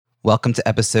Welcome to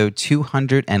episode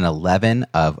 211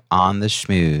 of On the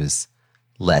Schmooze.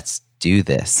 Let's do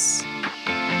this.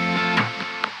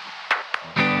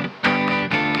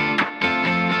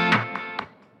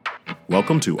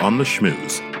 Welcome to On the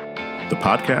Schmooze, the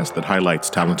podcast that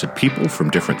highlights talented people from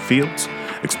different fields,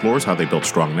 explores how they built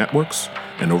strong networks,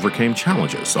 and overcame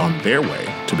challenges on their way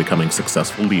to becoming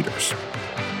successful leaders.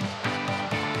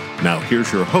 Now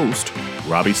here's your host,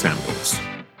 Robbie Samuels.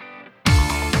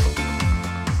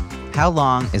 How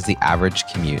long is the average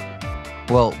commute?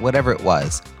 Well, whatever it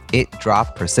was, it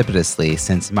dropped precipitously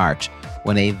since March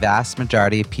when a vast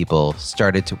majority of people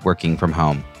started working from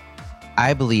home.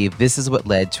 I believe this is what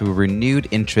led to a renewed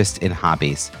interest in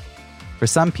hobbies. For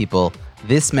some people,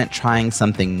 this meant trying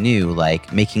something new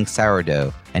like making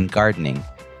sourdough and gardening.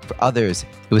 For others,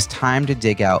 it was time to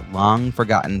dig out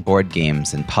long-forgotten board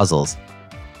games and puzzles.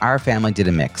 Our family did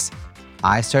a mix.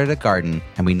 I started a garden,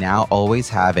 and we now always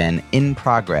have an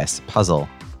in-progress puzzle.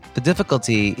 The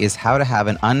difficulty is how to have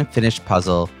an unfinished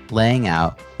puzzle laying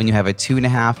out when you have a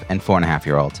 2.5 and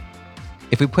 4.5-year-old.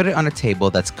 If we put it on a table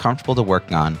that's comfortable to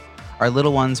work on, our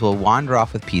little ones will wander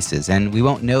off with pieces, and we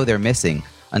won't know they're missing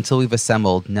until we've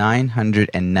assembled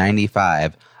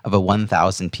 995 of a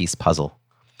 1,000-piece puzzle.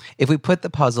 If we put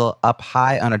the puzzle up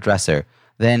high on a dresser,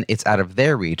 then it's out of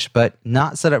their reach, but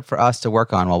not set up for us to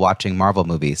work on while watching Marvel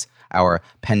movies, our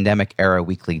pandemic-era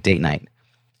weekly date night.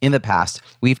 In the past,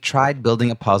 we've tried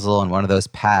building a puzzle on one of those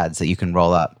pads that you can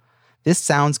roll up. This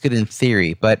sounds good in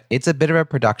theory, but it's a bit of a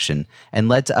production and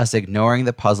led to us ignoring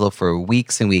the puzzle for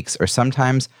weeks and weeks, or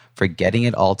sometimes forgetting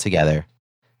it altogether.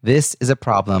 This is a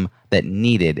problem that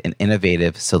needed an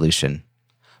innovative solution.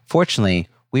 Fortunately,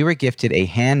 we were gifted a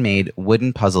handmade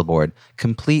wooden puzzle board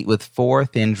complete with 4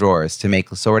 thin drawers to make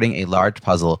sorting a large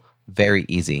puzzle very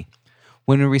easy.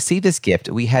 When we received this gift,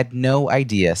 we had no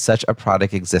idea such a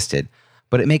product existed,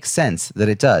 but it makes sense that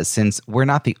it does since we're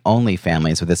not the only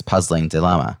families with this puzzling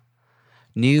dilemma.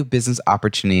 New business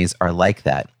opportunities are like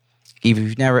that. If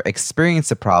you've never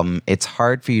experienced a problem, it's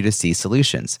hard for you to see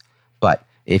solutions. But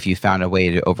if you found a way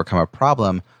to overcome a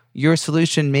problem, your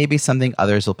solution may be something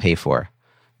others will pay for.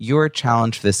 Your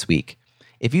challenge for this week: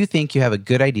 if you think you have a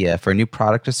good idea for a new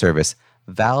product or service,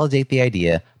 validate the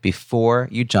idea before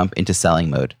you jump into selling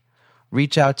mode.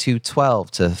 Reach out to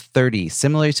 12 to 30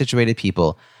 similarly situated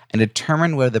people and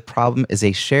determine whether the problem is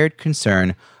a shared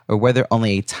concern or whether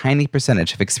only a tiny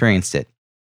percentage have experienced it.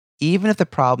 Even if the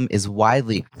problem is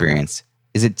widely experienced,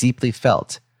 is it deeply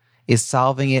felt? Is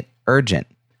solving it urgent?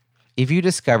 If you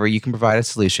discover you can provide a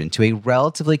solution to a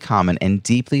relatively common and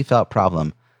deeply felt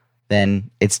problem,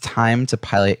 then it's time to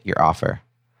pilot your offer.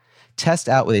 Test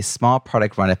out with a small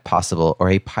product run if possible, or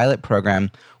a pilot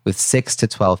program with 6 to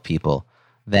 12 people.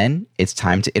 Then it's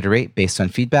time to iterate based on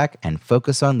feedback and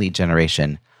focus on lead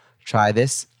generation. Try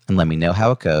this and let me know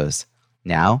how it goes.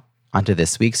 Now, onto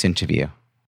this week's interview.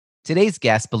 Today's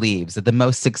guest believes that the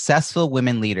most successful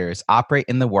women leaders operate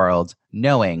in the world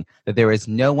knowing that there is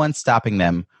no one stopping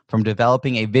them from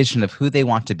developing a vision of who they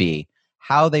want to be,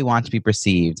 how they want to be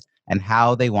perceived, and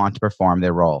how they want to perform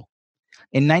their role.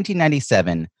 In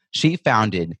 1997, she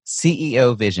founded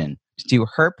CEO Vision to do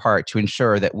her part to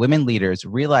ensure that women leaders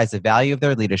realize the value of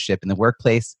their leadership in the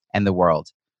workplace and the world.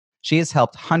 She has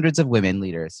helped hundreds of women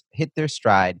leaders hit their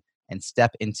stride and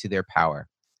step into their power.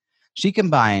 She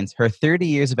combines her 30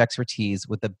 years of expertise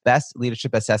with the best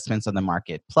leadership assessments on the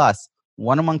market, plus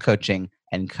one-on-one coaching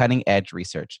and cutting-edge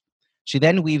research. She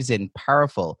then weaves in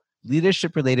powerful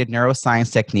leadership-related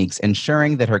neuroscience techniques,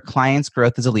 ensuring that her clients'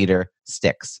 growth as a leader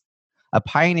sticks. A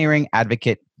pioneering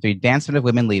advocate for the advancement of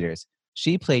women leaders,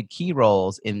 she played key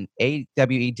roles in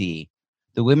AWED,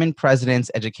 the Women Presidents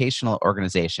Educational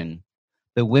Organization,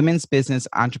 the Women's Business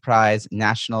Enterprise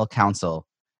National Council,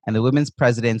 and the Women's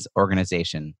Presidents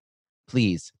Organization.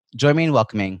 Please join me in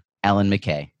welcoming Ellyn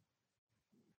McKay.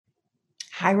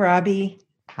 Hi, Robbie.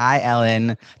 Hi,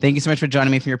 Ellyn. Thank you so much for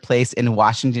joining me from your place in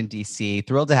Washington, D.C.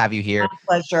 Thrilled to have you here. My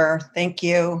pleasure. Thank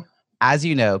you. As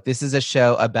you know, this is a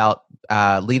show about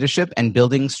leadership and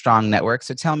building strong networks.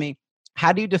 So tell me,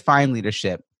 how do you define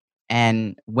leadership,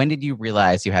 and when did you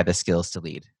realize you had the skills to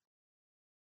lead?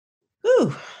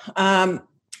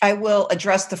 I will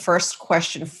address the first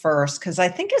question first because I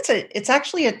think it's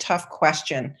actually a tough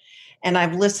question, and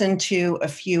I've listened to a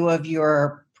few of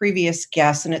your previous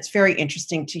guests, and it's very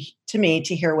interesting to me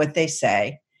to hear what they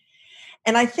say.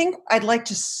 And I think I'd like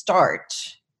to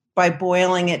start by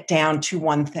boiling it down to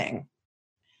one thing.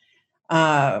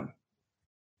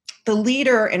 The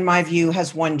leader, in my view,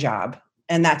 has one job,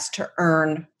 and that's to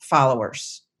earn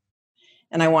followers.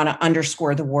 And I want to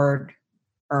underscore the word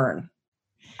earn.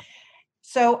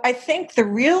 So I think the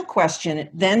real question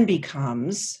then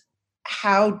becomes,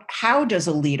 how does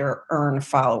a leader earn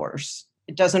followers?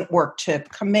 It doesn't work to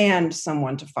command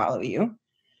someone to follow you.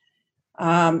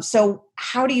 So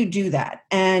how do you do that?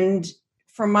 And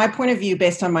from my point of view,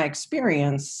 based on my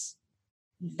experience,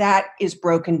 that is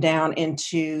broken down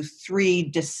into three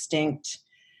distinct,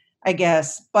 I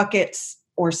guess, buckets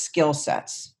or skill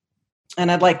sets.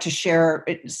 And I'd like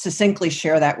to succinctly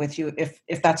share that with you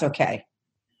if that's okay.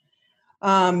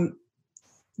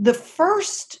 The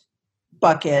first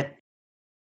bucket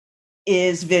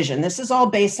is vision. This is all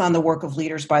based on the work of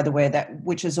leaders, by the way,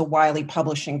 which is a Wiley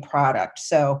publishing product.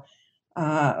 So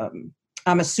I'm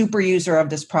a super user of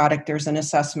this product. There's an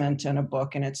assessment and a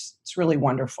book, and it's really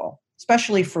wonderful,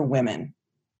 especially for women.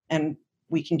 And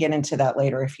we can get into that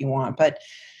later if you want. But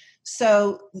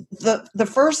so the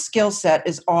first skill set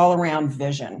is all around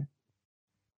vision.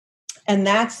 And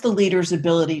that's the leader's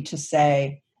ability to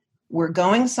say, we're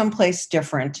going someplace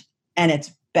different and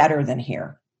it's better than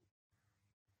here.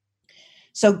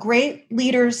 So great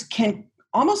leaders can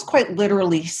almost quite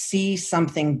literally see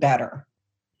something better.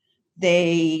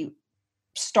 They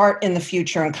start in the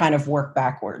future and kind of work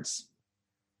backwards.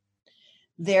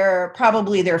 Their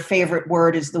favorite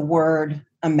word is the word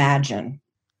imagine,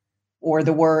 or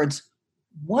the words,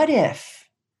 what if?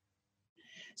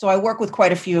 So I work with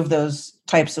quite a few of those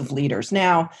types of leaders.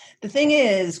 Now, the thing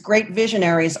is, great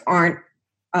visionaries aren't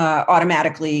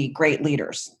automatically great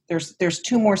leaders. There's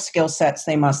two more skill sets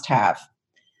they must have.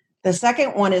 The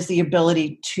second one is the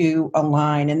ability to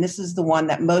align. And this is the one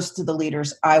that most of the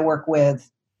leaders I work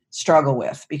with struggle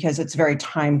with because it's very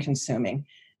time consuming.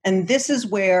 And this is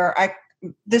where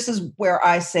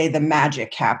I say the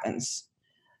magic happens.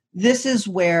 This is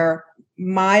where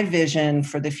my vision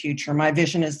for the future, my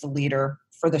vision as the leader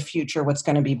for the future, what's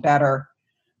going to be better,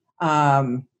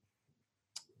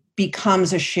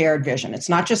 becomes a shared vision. It's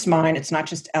not just mine. It's not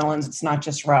just Ellyn's. It's not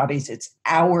just Robbie's. It's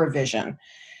our vision.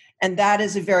 And that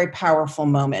is a very powerful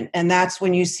moment. And that's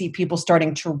when you see people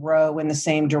starting to row in the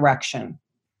same direction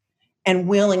and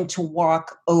willing to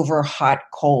walk over hot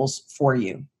coals for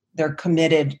you. They're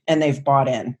committed and they've bought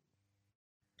in.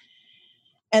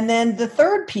 And then the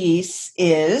third piece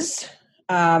is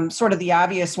sort of the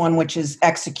obvious one, which is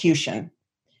execution.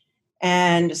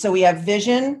 And so we have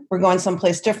vision. We're going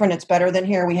someplace different. It's better than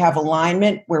here. We have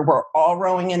alignment where we're all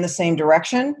rowing in the same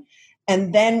direction.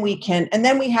 And then we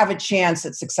have a chance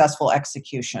at successful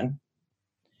execution.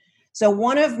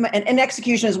 So and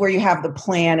execution is where you have the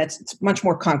plan. It's much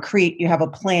more concrete. You have a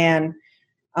plan.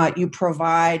 You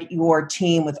provide your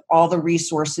team with all the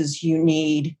resources you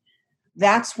need.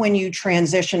 That's when you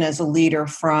transition as a leader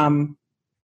from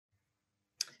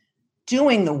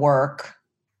doing the work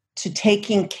to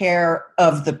taking care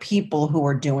of the people who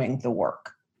are doing the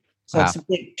work. So Wow. It's a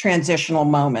big transitional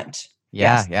moment.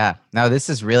 Yeah, Yes. yeah. No, this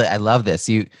is really, I love this.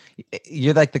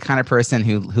 You're like the kind of person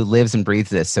who lives and breathes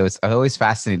this. So it's always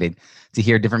fascinating to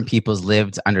hear different people's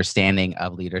lived understanding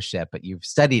of leadership, but you've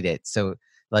studied it. So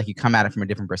like you come at it from a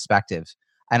different perspective.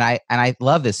 And I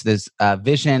love this. There's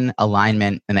vision,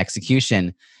 alignment, and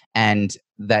execution. And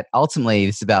that ultimately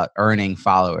it's about earning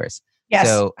followers. Yes.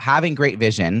 So having great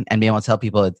vision and being able to tell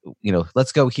people,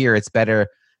 let's go here. It's better.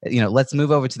 Let's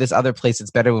move over to this other place.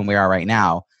 It's better than we are right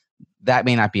now. That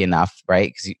may not be enough,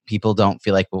 right? Because people don't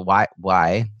feel like, well,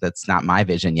 why? That's not my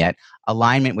vision yet.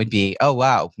 Alignment would be, oh,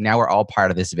 wow, now we're all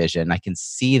part of this vision. I can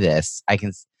see this.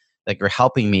 You're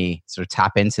helping me sort of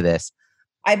tap into this.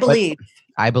 I believe.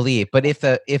 But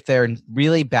if they're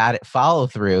really bad at follow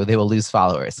through, they will lose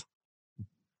followers.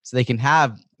 So they can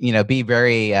have, be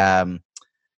very,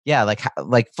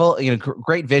 full,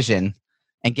 great vision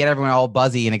and get everyone all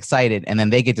buzzy and excited. And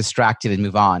then they get distracted and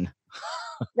move on.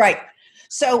 Right.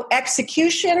 So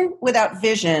execution without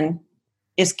vision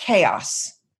is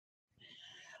chaos.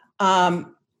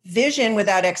 Vision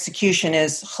without execution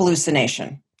is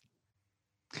hallucination.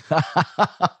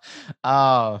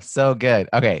 Oh, so good.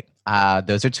 Okay.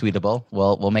 Those are tweetable.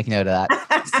 We'll make note of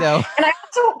that. So, and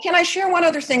can I share one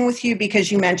other thing with you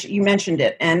because you mentioned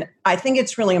it, and I think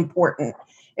it's really important.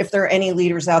 If there are any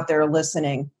leaders out there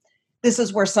listening, this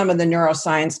is where some of the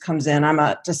neuroscience comes in. I'm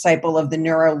a disciple of the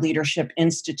Neuro Leadership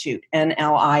Institute,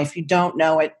 NLI. If you don't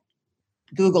know it,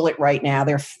 Google it right now.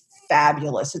 They're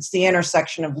fabulous. It's the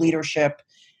intersection of leadership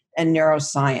and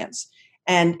neuroscience.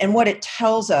 And what it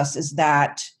tells us is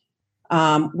that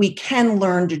we can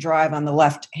learn to drive on the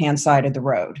left-hand side of the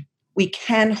road. We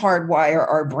can hardwire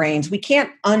our brains. We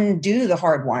can't undo the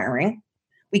hardwiring.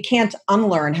 We can't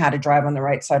unlearn how to drive on the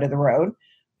right side of the road.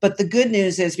 But the good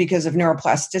news is because of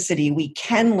neuroplasticity, we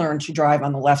can learn to drive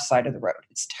on the left side of the road.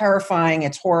 It's terrifying.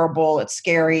 It's horrible. It's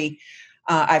scary.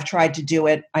 I've tried to do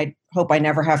it. I hope I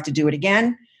never have to do it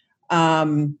again.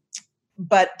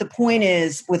 But the point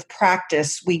is, with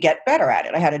practice, we get better at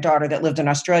it. I had a daughter that lived in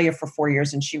Australia for 4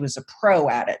 years, and she was a pro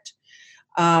at it.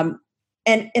 And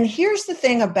here's the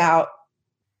thing about,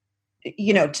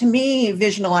 to me,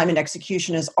 vision alignment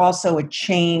execution is also a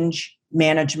change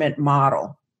management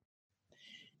model.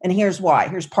 And here's why.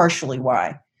 Here's partially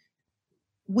why.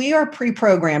 We are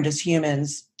pre-programmed as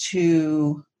humans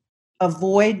to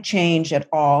avoid change at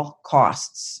all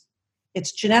costs.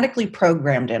 It's genetically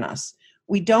programmed in us.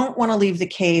 We don't want to leave the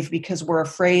cave because we're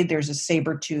afraid there's a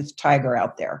saber-toothed tiger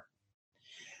out there.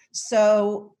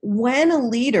 So when a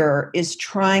leader is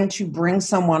trying to bring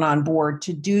someone on board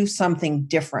to do something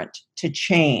different, to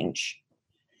change,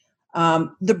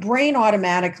 the brain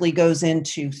automatically goes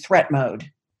into threat mode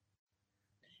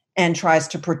and tries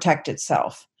to protect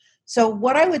itself. So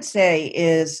what I would say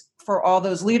is, for all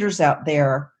those leaders out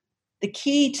there, the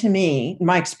key to me, in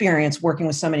my experience working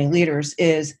with so many leaders,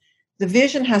 is the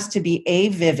vision has to be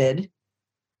vivid,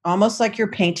 almost like you're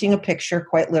painting a picture,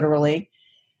 quite literally,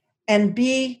 and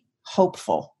be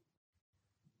hopeful.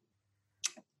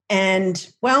 And,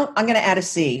 well, I'm going to add a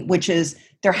C, which is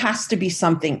there has to be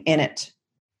something in it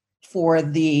for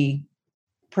the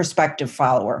prospective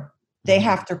follower. They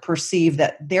have to perceive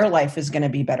that their life is going to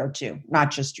be better too, not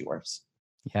just yours.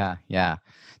 Yeah, yeah.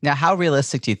 Now, how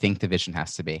realistic do you think the vision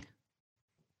has to be?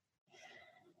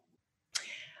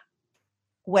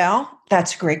 Well,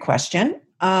 that's a great question.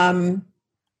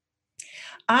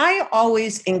 I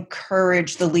always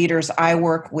encourage the leaders I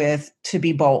work with to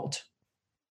be bold.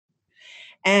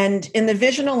 And in the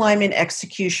vision alignment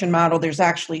execution model, there's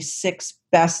actually 6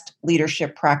 best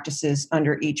leadership practices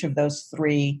under each of those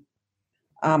 3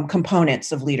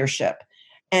 components of leadership.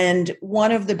 And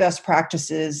one of the best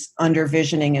practices under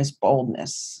visioning is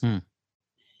boldness.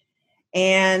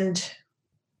 And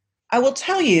I will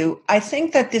tell you, I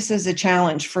think that this is a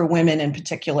challenge for women in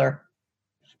particular.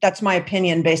 That's my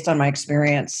opinion based on my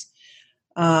experience.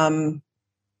 I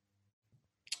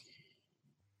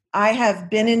have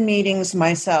been in meetings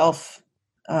myself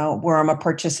where I'm a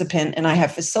participant, and I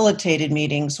have facilitated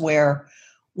meetings where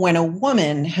when a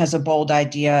woman has a bold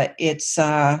idea, it's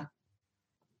sort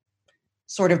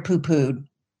of poo-pooed.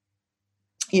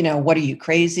 What are you,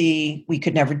 crazy? We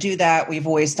could never do that. We've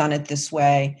always done it this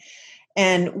way.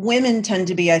 And women tend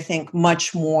to be, I think,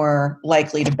 much more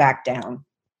likely to back down.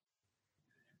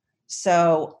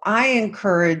 So I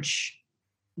encourage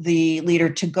the leader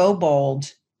to go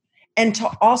bold and to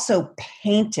also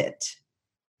paint it.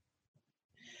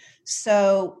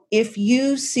 So if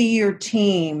you see your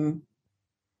team,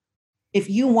 if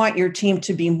you want your team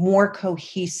to be more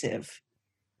cohesive,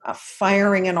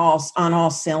 firing on all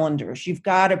cylinders, you've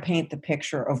got to paint the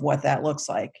picture of what that looks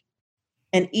like.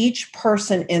 And each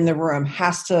person in the room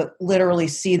has to literally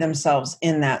see themselves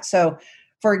in that. So,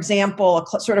 for example,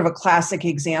 sort of a classic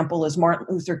example is Martin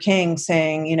Luther King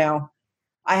saying,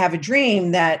 I have a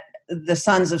dream that the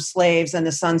sons of slaves and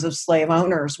the sons of slave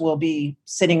owners will be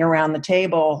sitting around the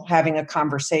table having a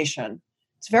conversation.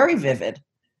 It's very vivid.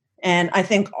 And I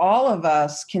think all of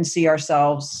us can see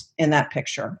ourselves in that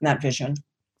picture, in that vision.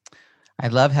 I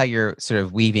love how you're sort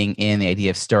of weaving in the idea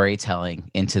of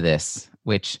storytelling into this,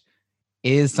 which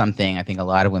is something I think a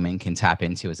lot of women can tap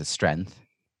into as a strength.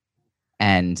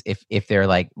 And if they're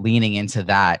like leaning into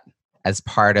that as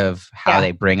part of how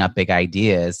they bring up big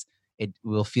ideas, it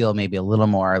will feel maybe a little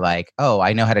more like, oh,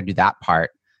 I know how to do that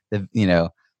part.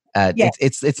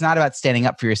 It's not about standing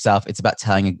up for yourself. It's about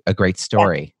telling a great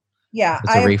story. Yeah,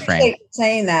 I appreciate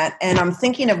saying that. And I'm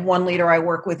thinking of one leader I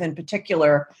work with in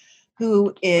particular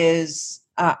who is,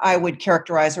 I would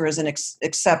characterize her as an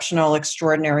exceptional,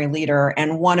 extraordinary leader.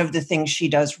 And one of the things she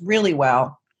does really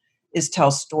well is tell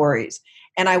stories.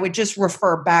 And I would just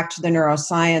refer back to the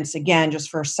neuroscience again, just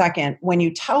for a second. When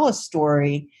you tell a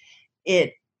story,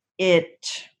 it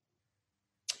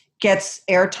gets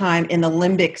airtime in the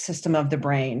limbic system of the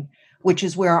brain, which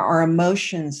is where our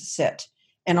emotions sit,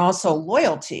 and also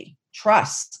loyalty,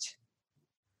 trust.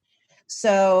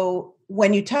 So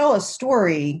when you tell a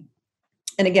story,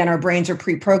 and again, our brains are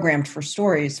pre-programmed for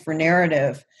stories, for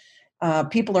narrative,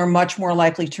 people are much more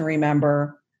likely to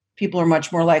remember. People are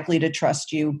much more likely to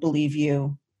trust you, believe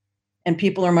you, and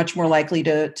people are much more likely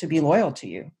to be loyal to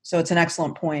you. So it's an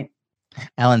excellent point.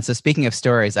 Ellyn, so speaking of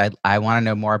stories, I want to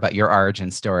know more about your origin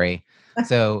story.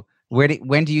 So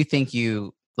when do you think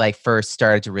you first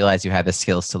started to realize you had the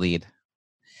skills to lead?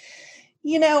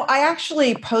 I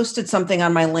actually posted something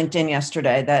on my LinkedIn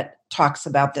yesterday that talks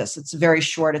about this. It's very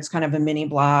short. It's kind of a mini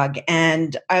blog.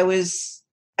 And I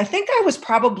think I was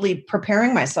probably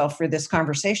preparing myself for this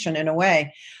conversation in a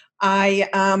way.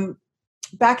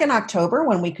 Back in October,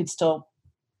 when we could still,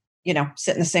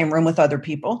 sit in the same room with other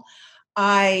people,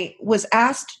 I was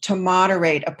asked to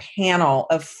moderate a panel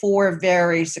of 4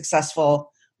 very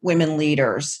successful women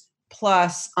leaders.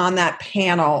 Plus, on that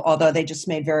panel, although they just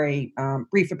made very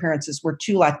brief appearances, were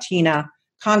 2 Latina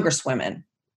congresswomen,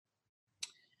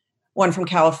 one from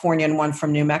California and one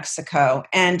from New Mexico.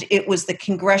 And it was the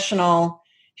Congressional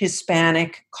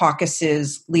Hispanic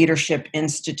Caucus's Leadership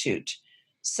Institute.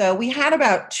 So we had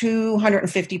about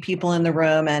 250 people in the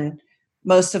room, and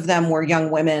most of them were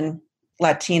young women,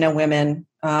 Latina women,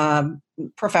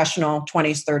 professional,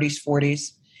 20s, 30s,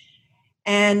 40s.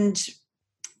 And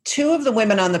 2 of the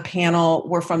women on the panel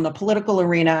were from the political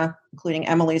arena, including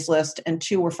Emily's list, and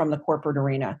 2 were from the corporate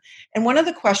arena. And one of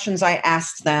the questions I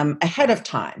asked them ahead of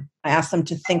time, I asked them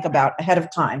to think about ahead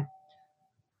of time,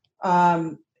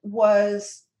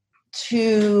 was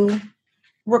to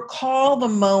recall the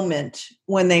moment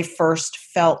when they first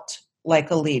felt like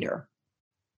a leader.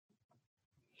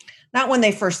 Not when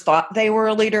they first thought they were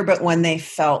a leader, but when they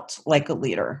felt like a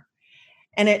leader.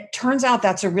 And it turns out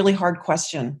that's a really hard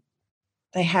question.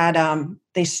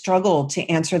 They struggled to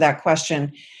answer that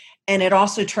question. And it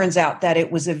also turns out that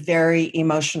it was a very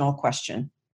emotional question.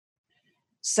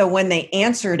 So when they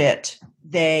answered it,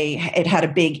 it had a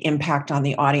big impact on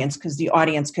the audience because the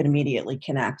audience could immediately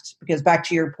connect. Because back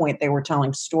to your point, they were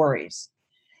telling stories.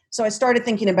 So I started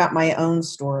thinking about my own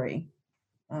story.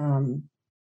 And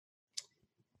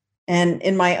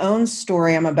in my own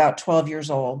story, I'm about 12 years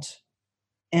old.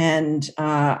 And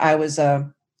I was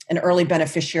an early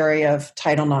beneficiary of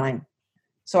Title IX.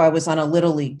 So I was on a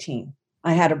Little League team.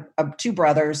 I had 2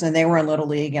 brothers, and they were in Little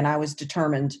League, and I was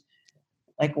determined,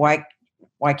 like, why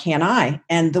can't I?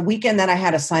 And the weekend that I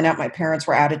had to sign up, my parents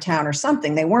were out of town or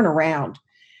something. They weren't around.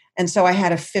 And so I had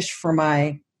to fish for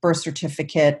my birth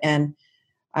certificate, and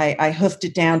I hoofed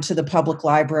it down to the public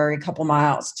library a couple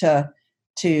miles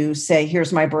to say,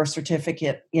 here's my birth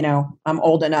certificate. You know, I'm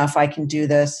old enough, I can do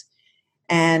this.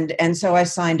 And so I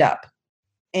signed up.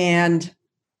 And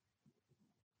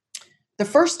the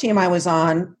first team I was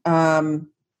on,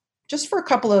 just for a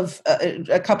couple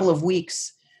of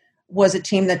weeks, was a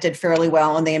team that did fairly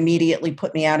well, and they immediately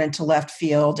put me out into left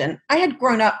field. And I had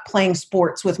grown up playing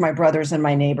sports with my brothers and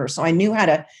my neighbors, so I knew how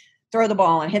to throw the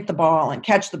ball and hit the ball and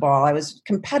catch the ball. I was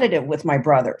competitive with my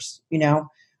brothers, you know.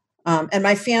 And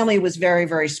my family was very,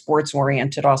 very sports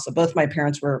oriented also. Both my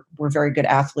parents were very good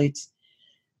athletes.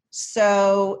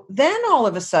 So then all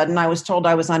of a sudden I was told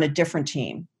I was on a different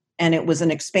team, and it was an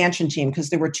expansion team because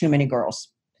there were too many girls.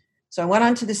 So I went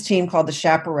on to this team called the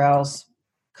Chaparrals.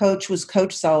 Coach was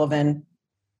Coach Sullivan,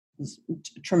 a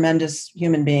tremendous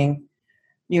human being,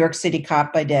 New York City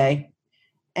cop by day.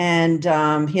 And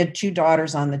he had 2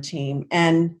 daughters on the team.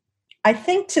 And I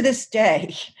think to this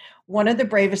day, one of the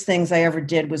bravest things I ever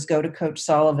did was go to Coach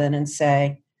Sullivan and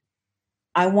say,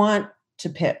 I want to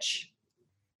pitch.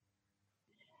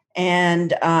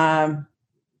 And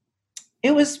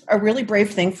it was a really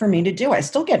brave thing for me to do. I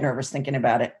still get nervous thinking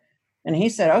about it. And he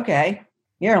said, okay,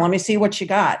 here, let me see what you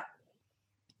got.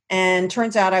 And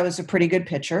turns out I was a pretty good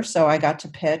pitcher, so I got to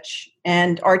pitch.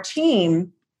 And our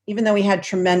team, even though we had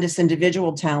tremendous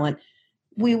individual talent,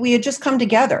 we had just come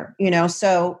together, you know,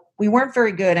 so we weren't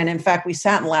very good. And in fact, we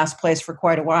sat in last place for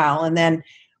quite a while. And then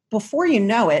before you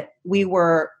know it, we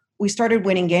started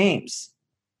winning games.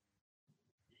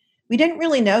 We didn't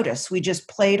really notice. We just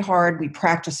played hard. We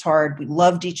practiced hard. We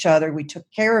loved each other. We took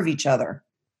care of each other,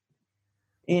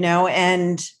 you know,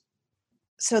 and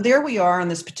so there we are on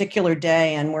this particular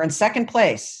day, and we're in second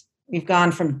place. We've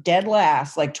gone from dead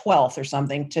last, like 12th or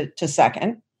something, to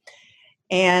second.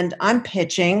 And I'm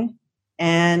pitching,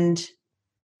 and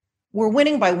we're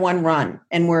winning by 1 run,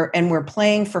 and we're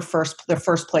playing for the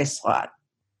first place slot,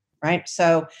 right?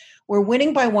 So we're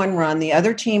winning by 1 run. The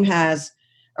other team has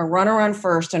a runner on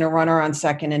first and a runner on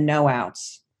second and no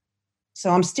outs.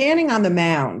 So I'm standing on the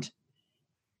mound,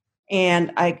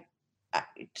 and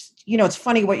you know, it's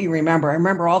funny what you remember. I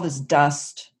remember all this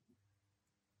dust.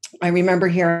 I remember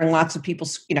hearing lots of people,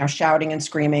 you know, shouting and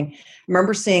screaming. I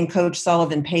remember seeing Coach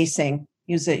Sullivan pacing.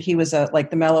 He was like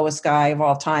the mellowest guy of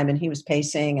all time, and he was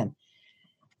pacing. And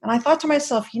I thought to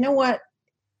myself, you know what?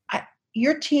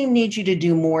 Your team needs you to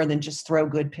do more than just throw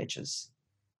good pitches.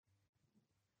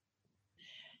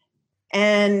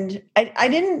 And I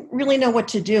didn't really know what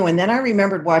to do. And then I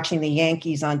remembered watching the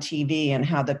Yankees on TV and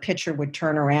how the pitcher would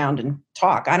turn around and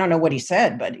talk. I don't know what he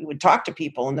said, but he would talk to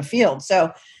people in the field.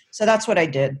 So that's what I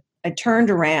did. I turned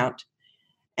around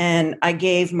and I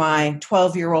gave my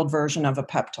 12-year-old version of a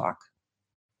pep talk.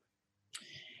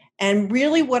 And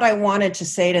really what I wanted to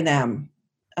say to them,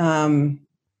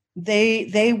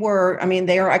 they were,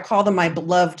 I call them my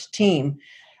beloved team.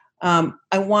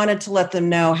 I wanted to let them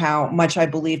know how much I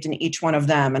believed in each one of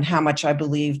them and how much I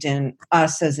believed in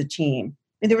us as a team.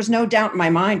 And there was no doubt in my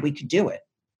mind we could do it.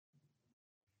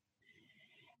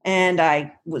 And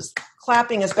I was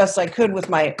clapping as best I could with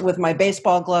my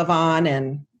baseball glove on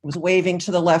and was waving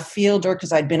to the left fielder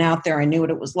because I'd been out there. I knew what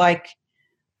it was like.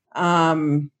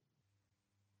 And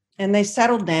they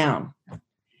settled down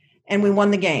and we won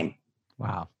the game.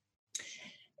 Wow.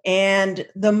 And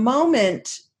the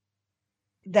moment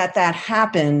that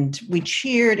happened, we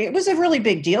cheered. It was a really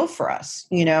big deal for us,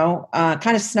 kind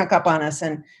of snuck up on us.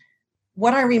 And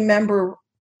what I remember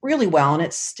really well, and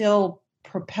it still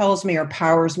propels me or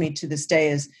powers me to this day,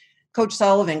 is Coach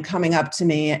Sullivan coming up to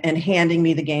me and handing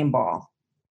me the game ball.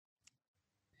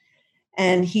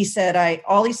 And he said,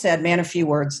 all he said, man, a few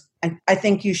words, I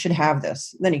think you should have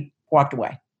this. Then he walked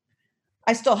away.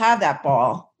 I still have that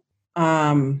ball.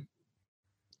 And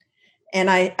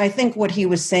I think what he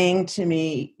was saying to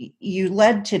me, you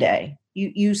led today.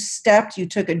 You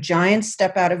took a giant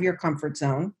step out of your comfort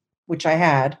zone, which I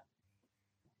had,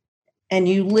 and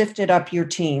you lifted up your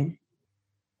team.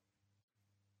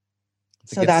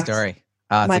 It's a good story.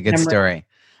 Oh, it's a good story.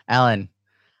 Ellyn,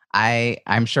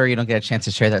 I'm sure you don't get a chance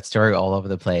to share that story all over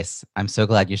the place. I'm so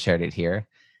glad you shared it here.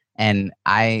 And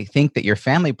I think that your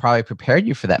family probably prepared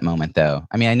you for that moment, though.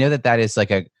 I mean, I know that is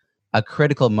like a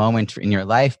critical moment in your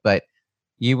life, but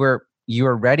you were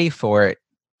ready for it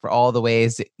for all the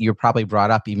ways that you were probably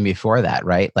brought up even before that,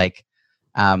 right? Like,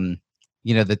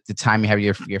 the time you have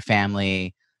your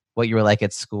family, what you were like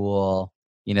at school,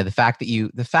 the fact that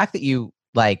you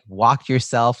like walked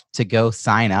yourself to go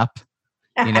sign up,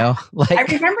 like I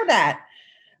remember that.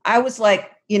 I was like,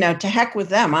 to heck with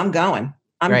them. I'm going.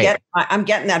 I'm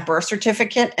getting that birth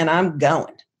certificate and I'm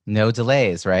going. No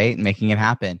delays, right? Making it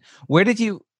happen. Where did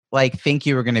you think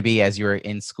you were going to be as you were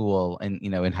in school and,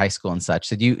 in high school and such?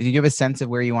 Did you have a sense of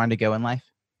where you wanted to go in life?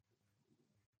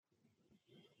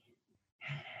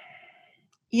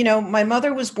 My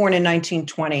mother was born in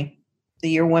 1920, the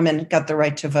year women got the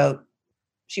right to vote.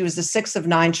 She was the sixth of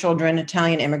 9 children,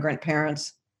 Italian immigrant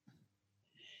parents.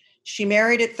 She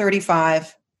married at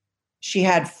 35. She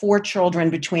had 4 children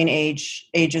between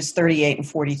ages 38 and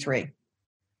 43.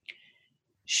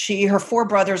 Her 4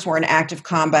 brothers were in active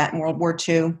combat in World War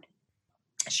II.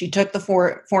 She took the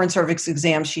Foreign Service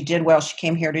exam. She did well. She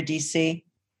came here to D.C.,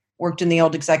 worked in the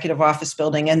old executive office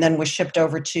building, and then was shipped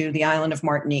over to the island of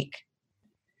Martinique.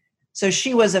 So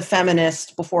she was a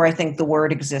feminist before I think the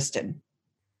word existed.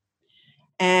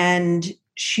 And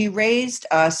she raised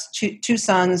us, 2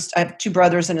 sons. I have 2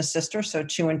 brothers and a sister, so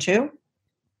 2 and 2.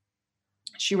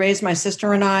 She raised my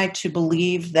sister and I to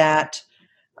believe that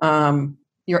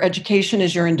your education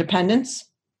is your independence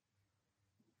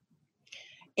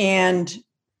and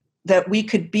that we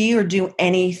could be or do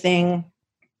anything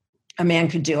a man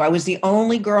could do. I was the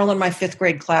only girl in my 5th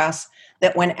grade class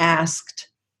that when asked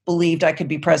believed I could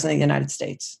be president of the United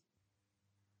States.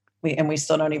 We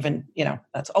still don't even,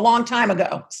 that's a long time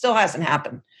ago. Still hasn't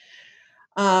happened.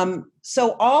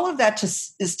 So all of that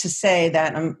is to say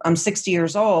that I'm 60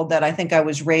 years old, that I think I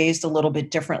was raised a little bit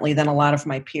differently than a lot of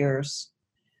my peers.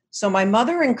 So my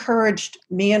mother encouraged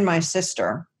me and my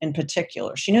sister in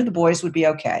particular. She knew the boys would be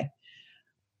okay,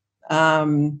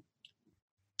 to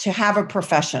have a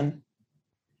profession.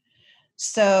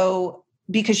 So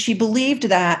because she believed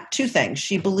that 2 things.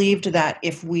 She believed that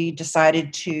if we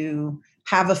decided to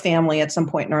have a family at some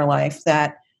point in our life,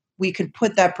 that we could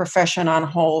put that profession on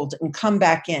hold and come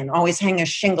back in, always hang a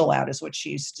shingle out is what she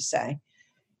used to say.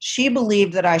 She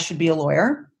believed that I should be a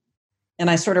lawyer. And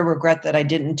I sort of regret that I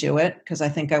didn't do it because I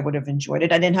think I would have enjoyed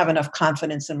it. I didn't have enough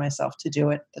confidence in myself to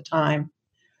do it at the time.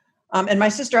 And my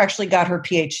sister actually got her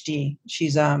PhD.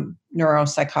 She's a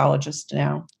neuropsychologist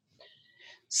now.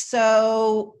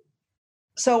 So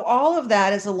all of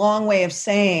that is a long way of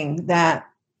saying that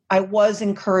I was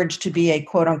encouraged to be a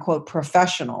quote unquote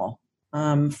professional.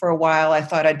 For a while, I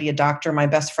thought I'd be a doctor. My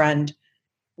best friend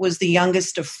was the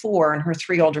youngest of 4, and her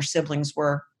 3 older siblings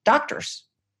were doctors.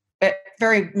 A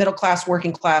very middle class,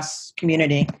 working class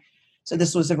community. So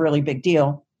this was a really big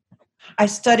deal. I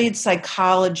studied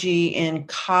psychology in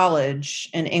college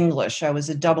and English. I was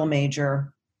a double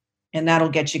major, and that'll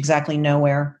get you exactly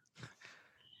nowhere.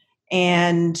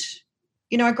 And,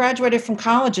 I graduated from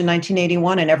college in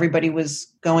 1981, and everybody was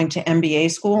going to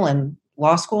MBA school and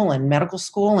law school and medical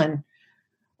school. And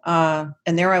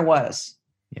there I was,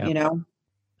 Yep.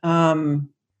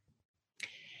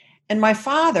 And my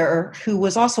father, who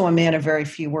was also a man of very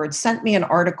few words, sent me an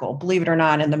article, believe it or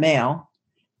not, in the mail.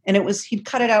 And he'd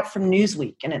cut it out from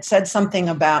Newsweek, and it said something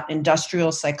about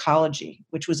industrial psychology,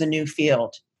 which was a new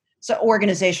field. So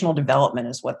organizational development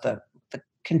is what the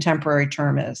contemporary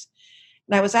term is.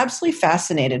 And I was absolutely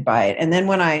fascinated by it. And then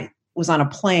when I was on a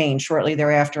plane shortly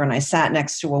thereafter and I sat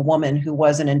next to a woman who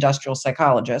was an industrial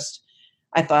psychologist,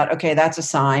 I thought, okay, that's a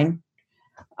sign.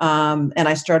 And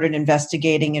I started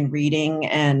investigating and reading,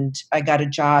 and I got a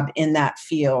job in that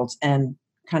field and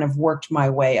kind of worked my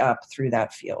way up through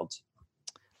that field.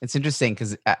 It's interesting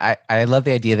because I love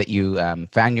the idea that you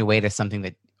found your way to something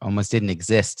that almost didn't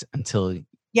exist until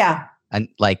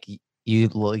like you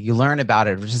learn about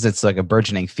it, which is it's like a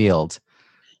burgeoning field.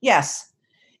 Yes.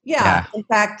 Yeah. In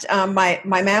fact, my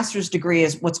master's degree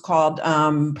is what's called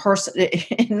in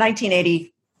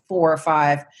 1984 or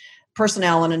 5,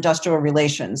 personnel and industrial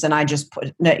relations. And I just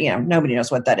put, nobody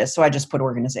knows what that is. So I just put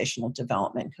organizational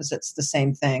development because it's the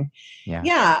same thing.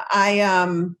 Yeah.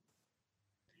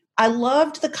 I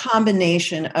loved the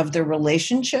combination of the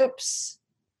relationships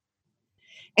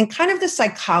and kind of the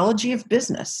psychology of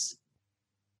business.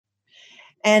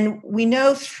 And we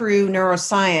know through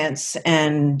neuroscience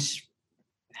and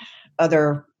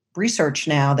other research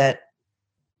now that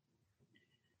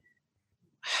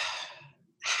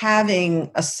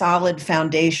having a solid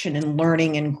foundation in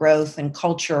learning and growth and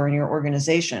culture in your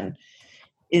organization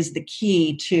is the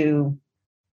key to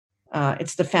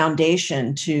it's the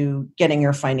foundation to getting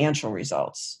your financial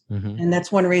results. Mm-hmm. And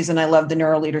that's one reason I love the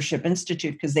Neuroleadership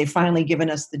Institute, because they've finally given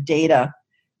us the data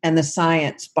and the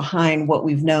science behind what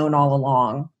we've known all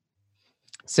along.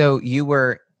 So you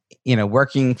were,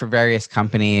 working for various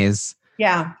companies,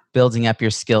 building up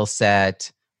your skill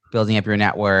set, building up your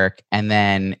network. And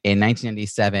then in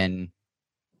 1997,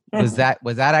 was that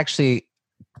actually,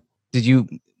 did you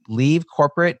leave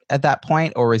corporate at that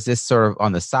point, or was this sort of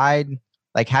on the side?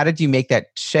 Like, how did you make that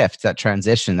shift, that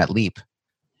transition, that leap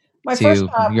My to first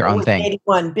job your own was thing?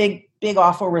 81, big,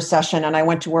 awful recession. And I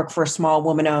went to work for a small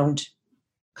woman-owned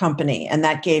company. And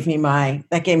that gave me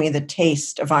the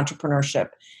taste of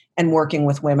entrepreneurship and working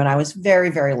with women. I was very,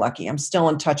 very lucky. I'm still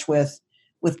in touch with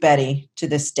Betty to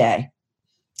this day,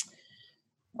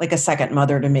 like a second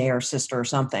mother to me or sister or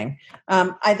something.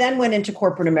 I then went into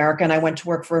corporate America and I went to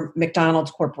work for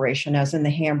McDonald's Corporation, as in the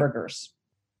hamburgers.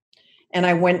 And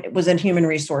I was in human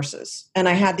resources. And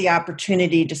I had the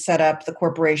opportunity to set up the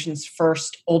corporation's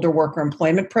first older worker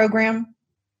employment program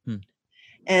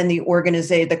and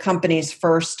the company's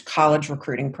first college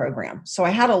recruiting program. So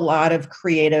I had a lot of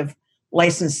creative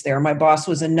license there. My boss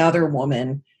was another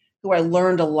woman who I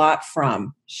learned a lot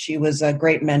from. She was a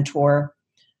great mentor.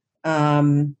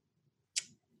 And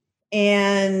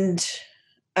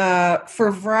for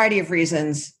a variety of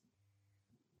reasons,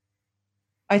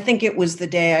 I think it was the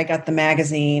day I got the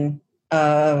magazine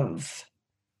of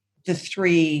the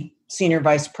 3 senior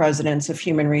vice presidents of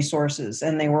human resources,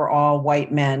 and they were all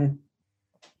white men.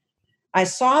 I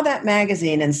saw that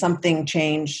magazine and something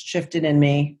shifted in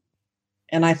me.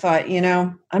 And I thought,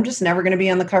 I'm just never going to be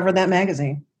on the cover of that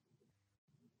magazine.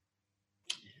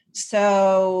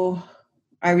 So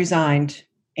I resigned,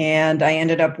 and I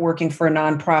ended up working for a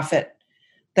nonprofit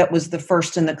that was the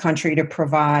first in the country to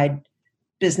provide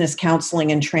business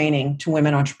counseling and training to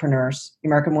women entrepreneurs, the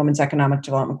American Women's Economic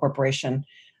Development Corporation.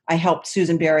 I helped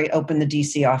Susan Berry open the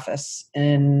DC office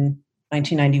in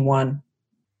 1991.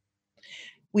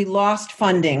 We lost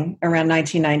funding around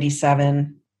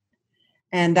 1997,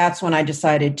 and that's when I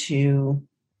decided to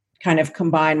kind of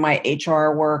combine my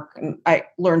HR work. And I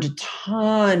learned a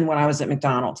ton when I was at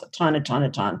McDonald's, a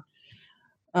ton.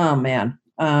 Oh, man.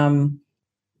 And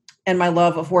my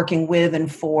love of working with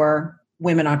and for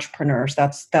women entrepreneurs.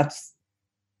 That's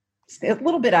a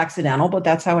little bit accidental, but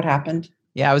that's how it happened.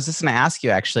 Yeah, I was just going to ask you,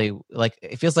 actually, like,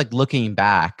 it feels like looking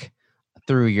back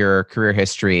through your career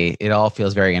history, it all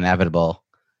feels very inevitable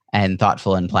and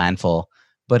thoughtful and planful.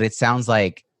 But it sounds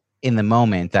like in the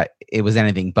moment that it was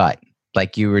anything but.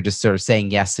 Like you were just sort of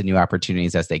saying yes to new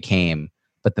opportunities as they came,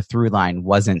 but the through line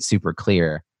wasn't super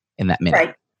clear in that minute.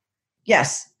 Right.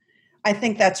 Yes. I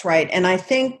think that's right. And I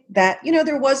think that,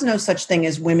 there was no such thing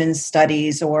as women's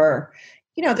studies or,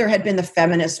 there had been the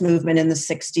feminist movement in the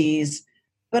 60s.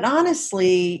 But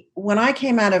honestly, when I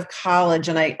came out of college,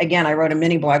 and I wrote a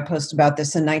mini blog post about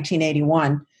this in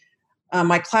 1981,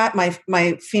 my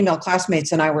female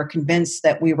classmates and I were convinced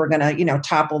that we were going to,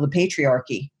 topple the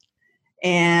patriarchy.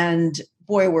 And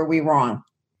boy, were we wrong.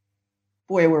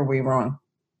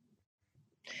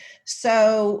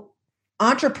 So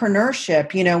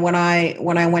entrepreneurship, when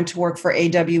I went to work for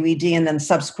AWED and then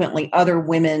subsequently other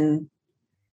women's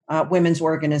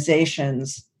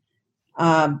organizations,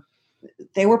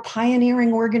 they were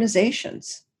pioneering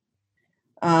organizations.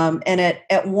 And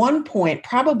at one point,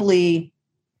 probably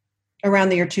around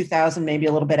the year 2000, maybe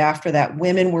a little bit after that,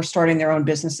 women were starting their own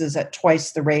businesses at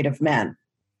twice the rate of men.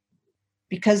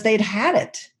 because they'd had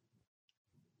it.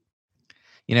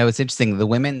 It's interesting. The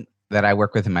women that I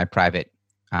work with in my private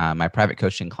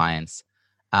coaching clients,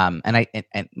 and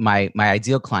my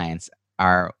ideal clients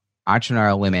are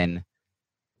entrepreneurial women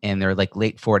in their like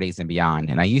late 40s and beyond.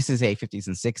 And I used to say 50s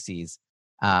and 60s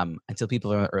until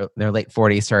people in their late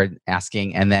 40s started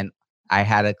asking. And then I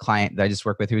had a client that I just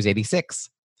worked with who was 86.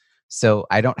 So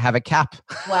I don't have a cap.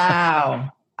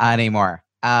 Wow. Anymore.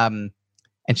 And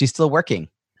she's still working.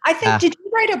 I think, did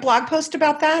you write a blog post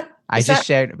about that? I just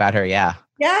shared about her. Yeah.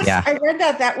 Yes, yeah. I read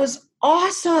that. That was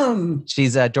awesome.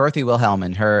 She's Dorothy Wilhelm,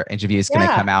 and her interview is going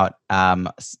to come out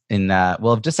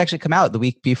just actually come out the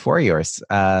week before yours.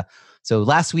 So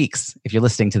last week's, if you're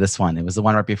listening to this one, it was the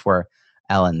one right before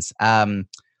Ellyn's.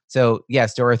 So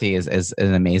yes, Dorothy is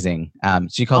an amazing.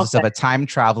 She calls herself a time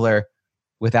traveler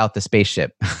without the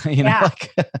spaceship. She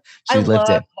lived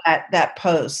it. That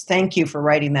post. Thank you for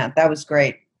writing that. That was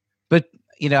great. But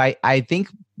I think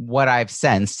what I've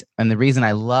sensed, and the reason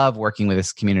I love working with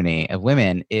this community of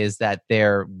women, is that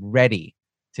they're ready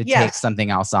to take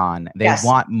something else on. They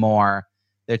want more.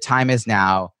 Their time is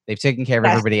now. They've taken care of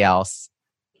everybody else.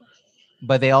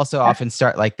 But they also often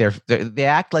start like they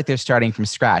act like they're starting from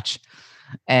scratch.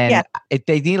 And if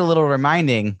they need a little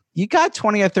reminding, you got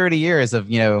 20 or 30 years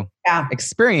of,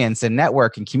 experience and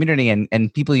network and community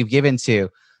and people you've given to.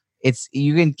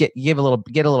 You can get a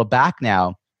little back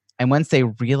now. And once they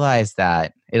realize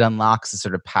that, it unlocks a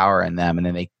sort of power in them, and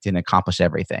then they can accomplish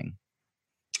everything.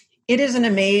 It is an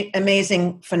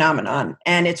amazing phenomenon.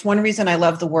 And it's one reason I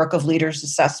love the work of leaders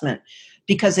assessment,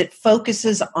 because it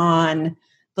focuses on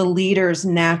the leader's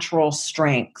natural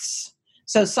strengths.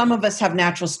 So some of us have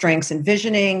natural strengths in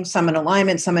visioning, some in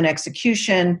alignment, some in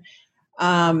execution.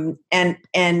 And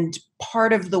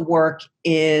part of the work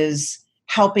is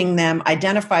helping them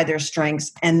identify their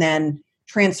strengths and then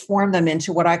transform them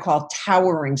into what I call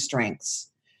towering strengths.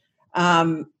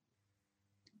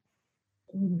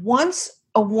 Once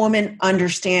a woman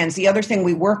understands, the other thing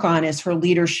we work on is her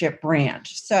leadership brand.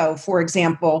 So, for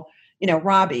example,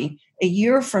 Robbie, a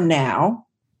year from now,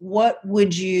 what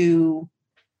would you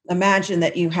imagine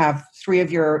that you have 3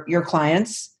 of your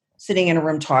clients sitting in a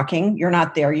room talking? You're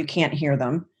not there. You can't hear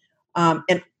them.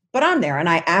 But I'm there, and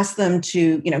I ask them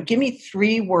to, give me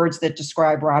 3 words that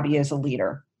describe Robbie as a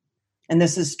leader. And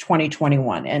this is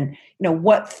 2021. And,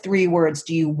 what 3 words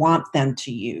do you want them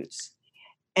to use?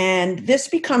 And this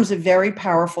becomes a very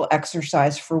powerful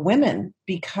exercise for women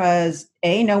because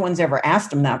A, no one's ever asked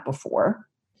them that before.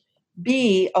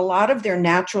 B, a lot of their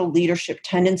natural leadership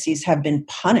tendencies have been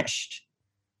punished.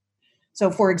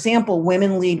 So, for example,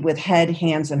 women lead with head,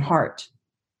 hands, and heart.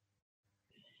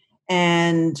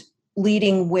 And lead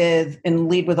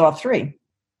with all 3.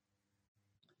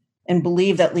 And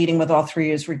believe that leading with all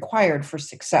 3 is required for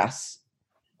success.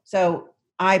 So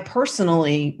I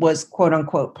personally was, quote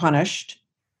unquote, punished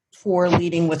for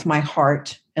leading with my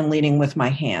heart and leading with my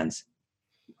hands.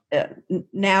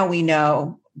 Now we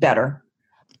know better.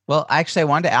 Well, actually, I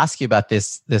wanted to ask you about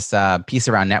this piece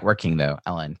around networking, though,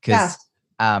 Ellyn,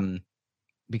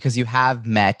 because you have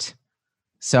met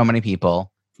so many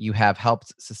people, you have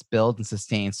helped build and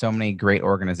sustain so many great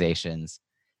organizations,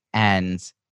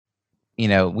 and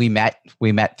we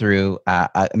met through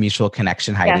a mutual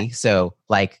connection, Heidi. Yeah. So,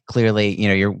 clearly,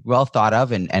 you're well thought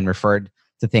of and referred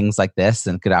to things like this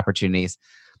and good opportunities.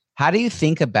 How do you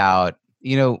think about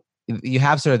you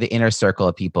have sort of the inner circle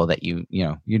of people that you're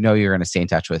going to stay in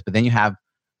touch with, but then you have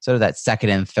sort of that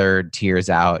second and third tiers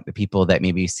out, the people that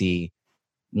maybe you see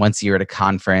once a year at a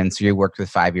conference or you worked with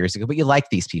 5 years ago, but you like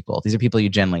these people. These are people you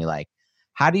generally like.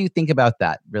 How do you think about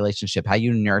that relationship? How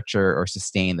you nurture or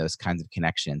sustain those kinds of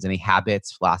connections? Any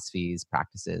habits, philosophies,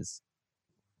 practices?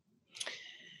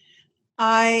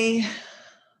 I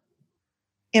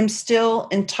am still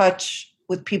in touch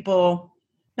with people,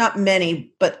 not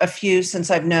many, but a few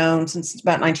since I've known since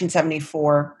about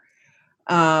 1974.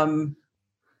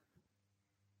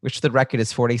 Which the record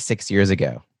is 46 years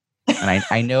ago. And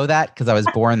I know that because I was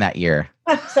born that year.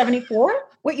 74?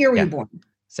 What year were you born?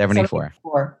 74.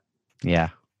 Yeah.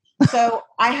 So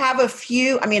I have a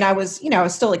few. I mean, I was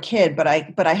still a kid, but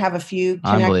I have a few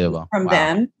connections from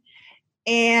then.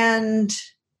 And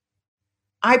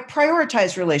I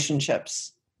prioritize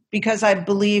relationships because I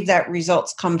believe that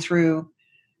results come through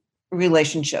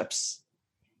relationships.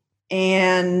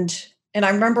 And I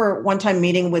remember one time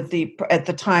meeting with at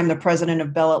the time, the president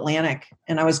of Bell Atlantic,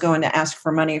 and I was going to ask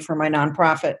for money for my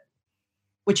nonprofit,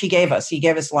 which he gave us. He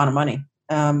gave us a lot of money.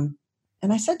 And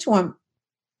I said to him,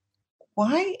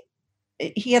 why?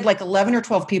 He had 11 or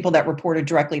 12 people that reported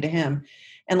directly to him.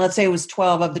 And let's say it was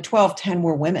 12. Of the 12, 10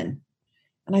 were women.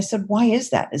 And I said, why is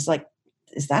that? It's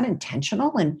is that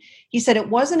intentional? And he said, it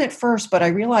wasn't at first, but I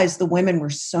realized the women were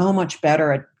so much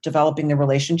better at developing the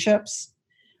relationships.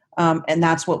 And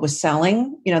that's what was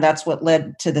selling, that's what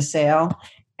led to the sale.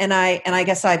 And I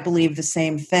guess I believe the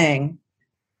same thing.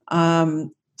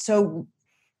 So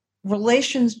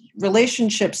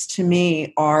relationships to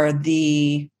me are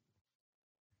the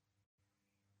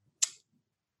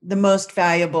most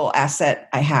valuable asset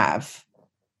I have.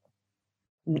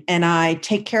 And I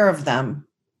take care of them.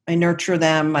 I nurture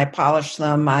them. I polish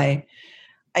them. I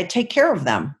take care of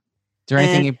them. Is there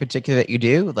anything in particular that you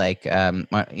do? Like,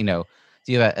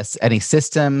 do you have any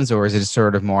systems, or is it just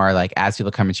sort of more like as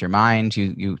people come into your mind,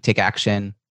 you take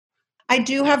action? I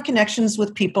do have connections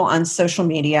with people on social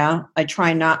media. I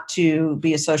try not to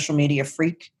be a social media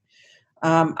freak.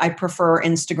 I prefer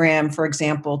Instagram, for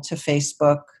example, to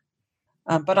Facebook.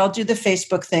 But I'll do the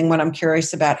Facebook thing when I'm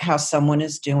curious about how someone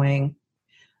is doing.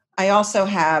 I also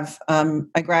have,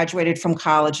 I graduated from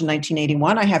college in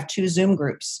 1981. I have 2 Zoom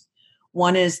groups.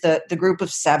 One is the group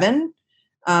of 7.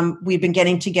 We've been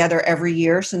getting together every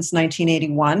year since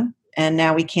 1981, and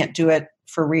now we can't do it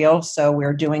for real. So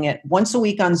we're doing it once a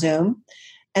week on Zoom.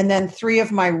 And then 3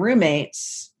 of my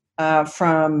roommates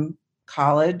from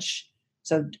college,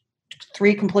 so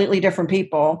 3 completely different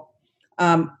people,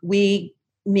 we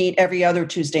meet every other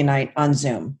Tuesday night on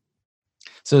Zoom.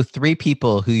 So 3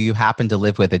 people who you happen to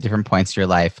live with at different points of your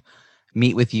life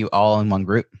meet with you all in one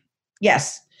group?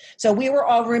 Yes. So we were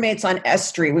all roommates on S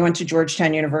Street. We went to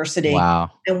Georgetown University.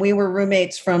 Wow. And we were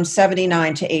roommates from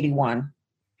 79 to 81.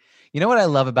 You know what I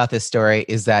love about this story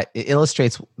is that it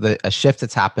illustrates a shift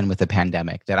that's happened with the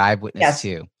pandemic that I've witnessed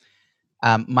too.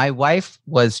 My wife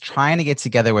was trying to get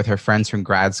together with her friends from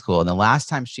grad school, and the last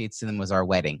time she'd seen them was our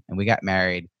wedding, and we got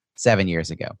married 7 years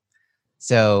ago.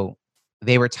 So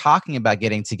they were talking about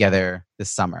getting together this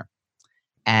summer,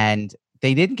 and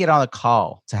they didn't get on a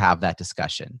call to have that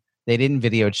discussion. They didn't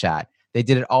video chat. They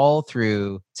did it all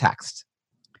through text.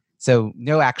 So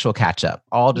no actual catch up,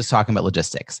 all just talking about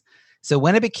logistics. So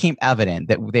when it became evident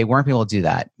that they weren't able to do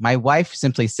that, my wife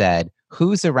simply said,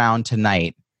 "Who's around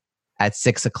tonight at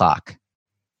 6:00?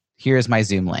 Here's my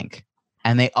Zoom link."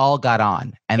 And they all got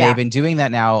on. And they've been doing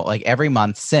that now like every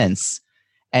month since.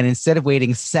 And instead of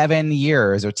waiting 7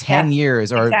 years or 10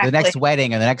 years or the next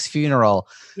wedding or the next funeral,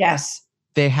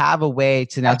 they have a way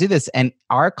to now do this. And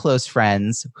our close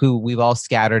friends who we've all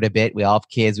scattered a bit, we all have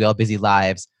kids, we all have busy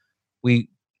lives. We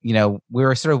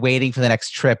were sort of waiting for the next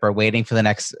trip or waiting for the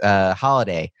next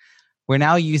holiday. We're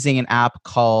now using an app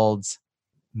called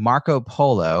Marco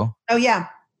Polo. Oh, yeah.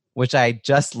 Which I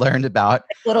just learned about.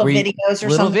 Little videos or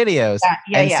something. Videos.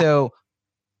 So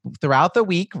throughout the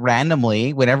week,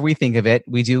 randomly, whenever we think of it,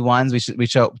 we do ones. We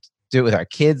do it with our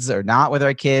kids or not with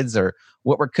our kids, or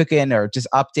what we're cooking, or just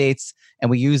updates.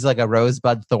 And we use like a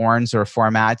rosebud thorn sort of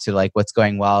format to like what's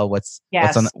going well, what's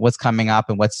coming up,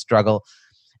 and what's struggle.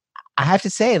 I have to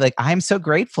say, like, I'm so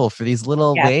grateful for these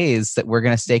little ways that we're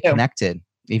going to stay connected.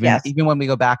 Even when we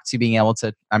go back to being able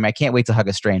to, I can't wait to hug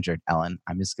a stranger, Ellyn.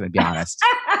 I'm just going to be honest.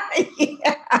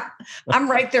 I'm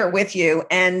right there with you.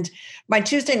 And my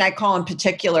Tuesday night call in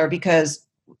particular, because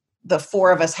the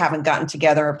 4 of us haven't gotten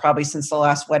together probably since the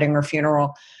last wedding or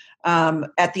funeral.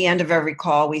 At the end of every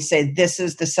call, we say, this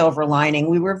is the silver lining.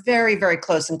 We were very, very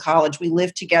close in college. We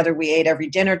lived together. We ate every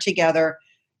dinner together.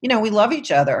 We love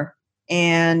each other.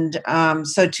 And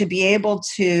so to be able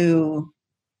to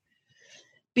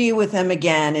be with them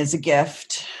again is a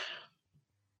gift.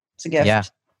 It's a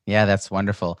gift. Yeah, that's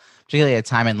wonderful. Particularly at a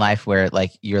time in life where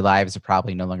like your lives are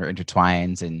probably no longer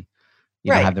intertwined and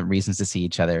you don't have the reasons to see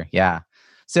each other. Yeah.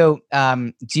 So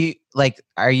do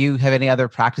you have any other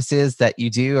practices that you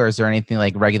do, or is there anything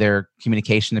like regular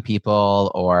communication to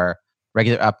people or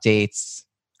regular updates?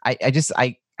 I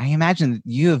imagine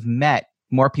you have met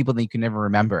more people than you can ever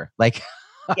remember. Like,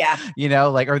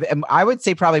 I would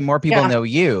say probably more people know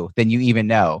you than you even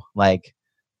know. Like,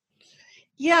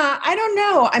 yeah, I don't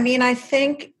know. I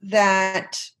think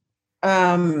that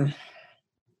I've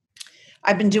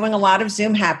been doing a lot of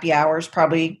Zoom happy hours,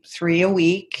 probably 3 a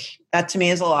week. That to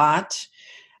me is a lot.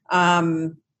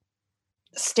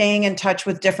 Staying in touch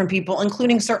with different people,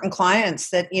 including certain clients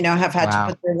that, have had to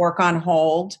put their work on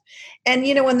hold. And,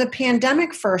 when the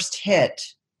pandemic first hit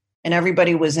and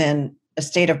everybody was in a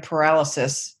state of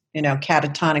paralysis,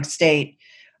 catatonic state,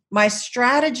 my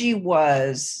strategy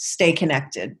was stay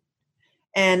connected.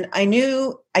 And I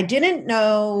didn't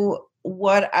know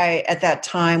at that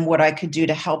time, what I could do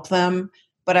to help them,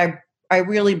 but I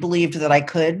really believed that I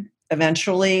could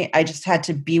eventually. I just had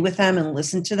to be with them and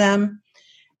listen to them.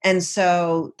 And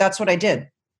so that's what I did.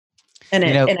 And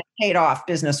it paid off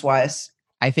business-wise.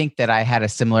 I think that I had a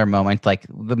similar moment, like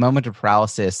the moment of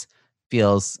paralysis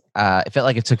it felt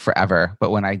like it took forever.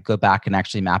 But when I go back and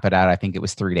actually map it out, I think it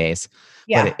was 3 days.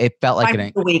 Yeah. But it felt like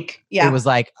a week. Yeah. It was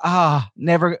like, I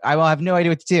will have no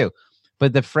idea what to do.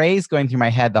 But the phrase going through my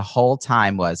head the whole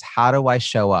time was, how do I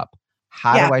show up?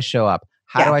 How do I show up?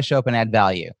 How do I show up and add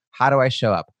value? How do I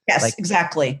show up? Yes,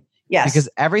 exactly. Yes. Because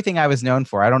everything I was known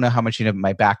for, I don't know how much you know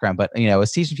my background, but I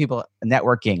was teaching people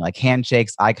networking, like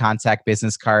handshakes, eye contact,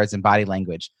 business cards, and body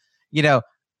language.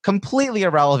 Completely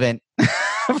irrelevant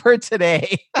for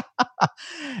today.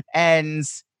 And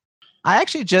I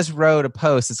actually just wrote a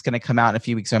post that's going to come out in a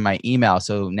few weeks on my email.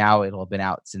 So now it'll have been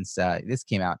out since this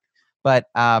came out. But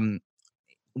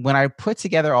when I put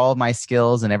together all of my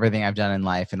skills and everything I've done in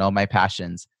life and all my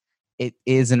passions, it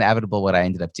is inevitable what I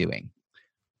ended up doing.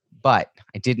 But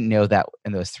I didn't know that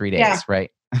in those 3 days, right?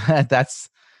 But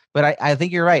I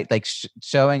think you're right. Like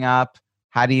showing up,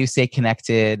 how do you stay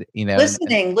connected?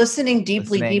 Listening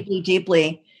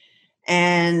deeply.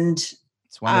 And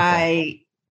it's wonderful.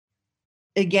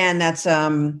 That's,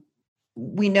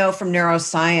 we know from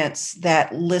neuroscience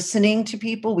that listening to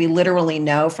people, we literally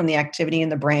know from the activity in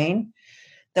the brain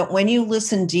that when you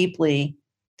listen deeply,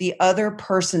 the other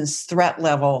person's threat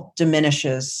level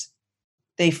diminishes.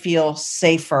 They feel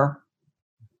safer.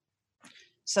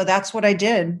 So that's what I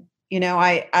did.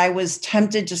 I was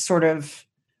tempted to sort of,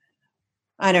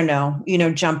 I don't know,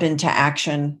 jump into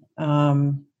action.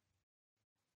 And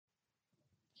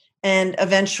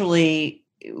eventually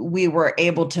we were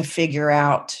able to figure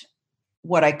out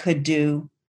what I could do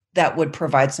that would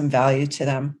provide some value to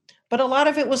them. But a lot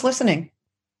of it was listening.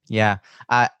 Yeah.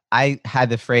 I had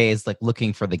the phrase like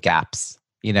looking for the gaps,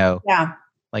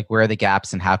 like where are the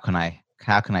gaps and how can I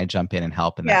jump in and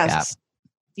help in that gap?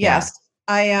 Yes.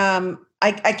 Yeah.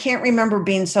 I can't remember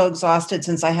being so exhausted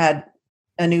since I had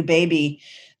a new baby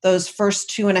those first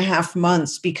 2.5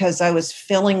 months, because I was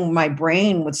filling my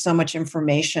brain with so much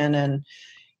information. And,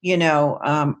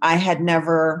 I had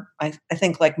never, I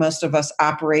think like most of us,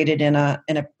 operated in a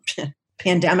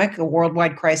pandemic, a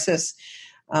worldwide crisis.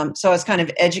 So I was kind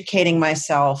of educating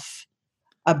myself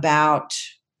about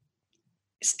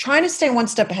trying to stay one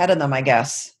step ahead of them, I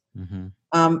guess.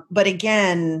 Mm-hmm. But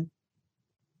again,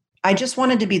 I just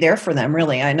wanted to be there for them,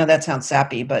 really. I know that sounds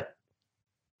sappy, but.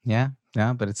 Yeah,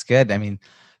 no, but it's good. I mean,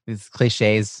 these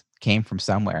cliches came from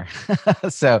somewhere.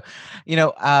 So,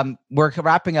 we're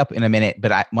wrapping up in a minute,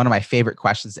 but one of my favorite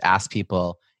questions to ask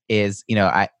people is,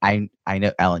 I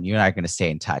know, Ellyn, you and I are going to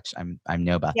stay in touch. I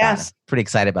know about that. I'm pretty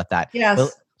excited about that. Yes.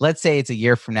 But let's say it's a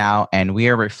year from now and we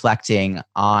are reflecting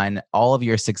on all of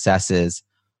your successes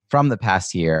from the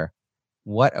past year.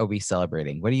 What are we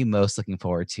celebrating? What are you most looking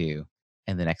forward to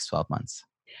in the next 12 months?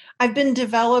 I've been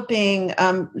developing,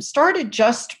 started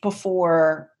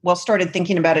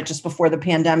thinking about it just before the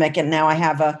pandemic. And now I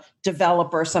have a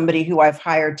developer, somebody who I've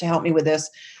hired to help me with this.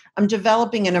 I'm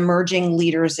developing an emerging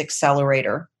leaders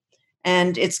accelerator.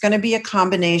 And it's going to be a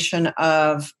combination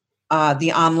of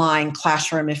the online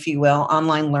classroom, if you will,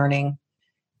 online learning,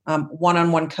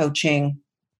 one-on-one coaching,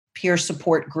 peer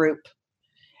support group,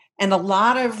 and a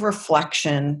lot of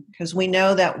reflection, because we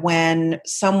know that when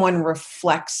someone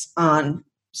reflects on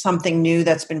something new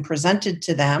that's been presented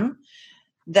to them,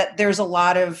 that there's a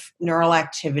lot of neural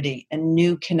activity and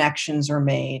new connections are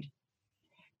made.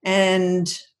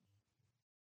 And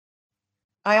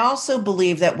I also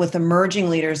believe that with emerging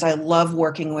leaders, I love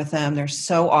working with them. They're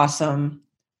so awesome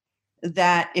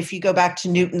that if you go back to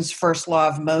Newton's first law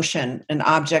of motion, an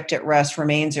object at rest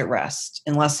remains at rest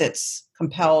unless it's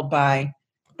compelled by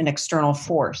an external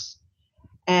force.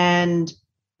 And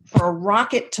for a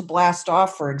rocket to blast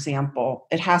off, for example,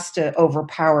 it has to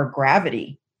overpower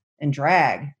gravity and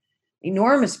drag,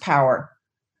 enormous power.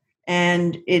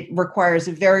 And it requires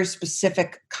a very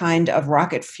specific kind of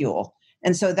rocket fuel.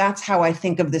 And so that's how I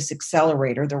think of this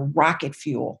accelerator, the rocket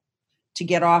fuel, to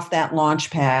get off that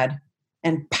launch pad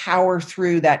and power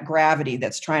through that gravity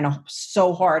that's trying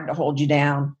so hard to hold you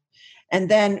down. And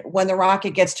then when the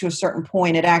rocket gets to a certain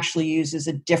point, it actually uses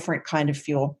a different kind of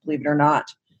fuel, believe it or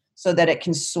not, so that it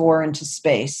can soar into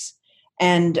space.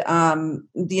 And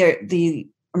the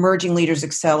Emerging Leaders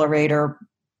Accelerator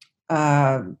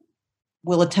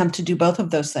will attempt to do both of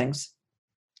those things.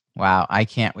 Wow, I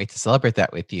can't wait to celebrate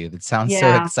that with you. That sounds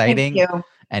so exciting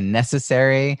and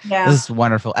necessary. Yeah. This is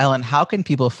wonderful. Ellyn, how can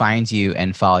people find you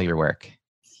and follow your work?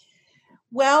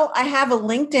 Well, I have a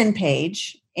LinkedIn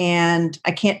page, and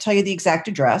I can't tell you the exact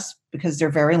address because they're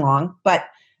very long, but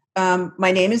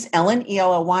my name is Ellyn,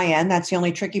 Ellyn. That's the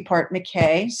only tricky part,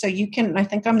 McKay. So you can, I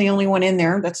think I'm the only one in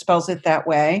there that spells it that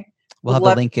way. We'll have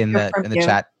the link in the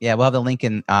chat. Yeah, we'll have the link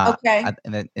in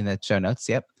the show notes.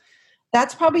 Yep.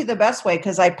 That's probably the best way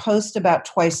because I post about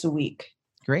twice a week.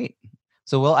 Great.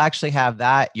 So we'll actually have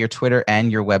that, your Twitter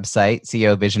and your website,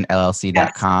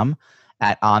 covisionllc.com,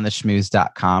 at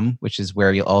ontheschmooze.com, which is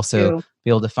where you'll also be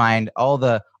able to find all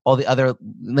the other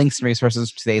links and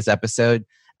resources for today's episode.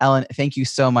 Ellyn, thank you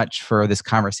so much for this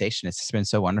conversation. It's just been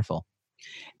so wonderful.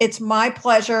 It's my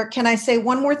pleasure. Can I say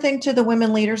one more thing to the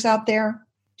women leaders out there?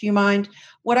 Do you mind?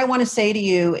 What I want to say to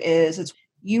you is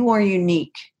you are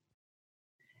unique.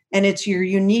 And it's your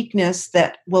uniqueness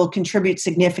that will contribute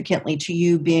significantly to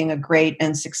you being a great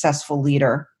and successful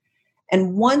leader.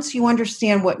 And once you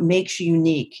understand what makes you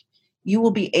unique, you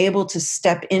will be able to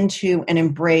step into and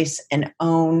embrace and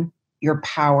own your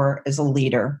power as a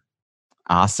leader.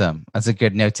 Awesome. That's a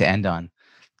good note to end on.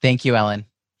 Thank you, Ellyn.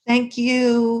 Thank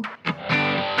you.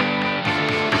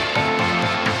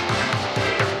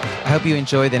 I hope you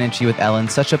enjoyed that interview with Ellyn.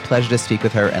 Such a pleasure to speak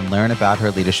with her and learn about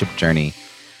her leadership journey.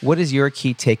 What is your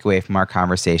key takeaway from our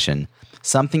conversation?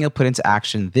 Something you'll put into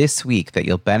action this week that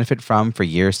you'll benefit from for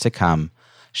years to come.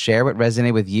 Share what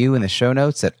resonated with you in the show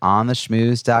notes at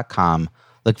ontheschmooze.com.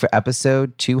 Look for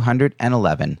episode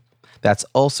 211. That's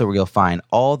also where you'll find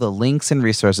all the links and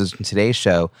resources from today's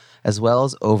show, as well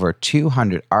as over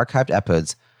 200 archived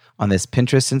episodes on this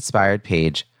Pinterest-inspired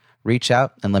page. Reach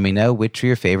out and let me know which are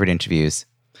your favorite interviews.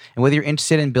 And whether you're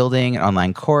interested in building an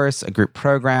online course, a group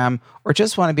program, or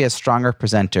just want to be a stronger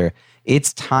presenter,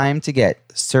 it's time to get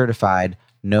certified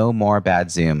No More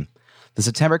Bad Zoom. The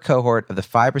September cohort of the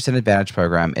 5% Advantage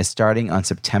program is starting on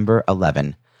September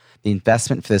 11. The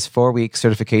investment for this 4-week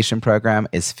certification program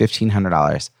is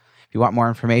 $1,500. If you want more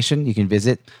information, you can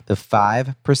visit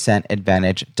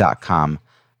the5percentadvantage.com.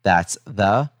 That's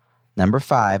the number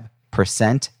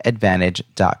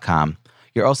 5percentadvantage.com.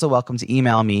 You're also welcome to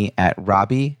email me at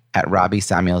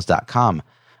robbie@robbiesamuels.com.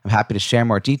 I'm happy to share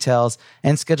more details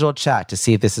and schedule a chat to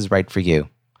see if this is right for you.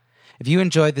 If you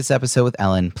enjoyed this episode with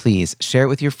Ellyn, please share it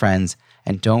with your friends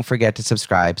and don't forget to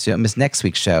subscribe so you don't miss next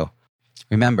week's show.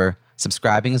 Remember,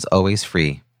 subscribing is always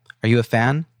free. Are you a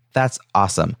fan? That's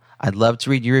awesome. I'd love to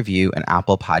read your review on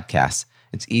Apple Podcasts.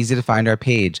 It's easy to find our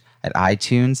page at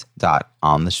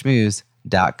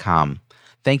itunes.ontheschmooze.com.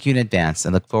 Thank you in advance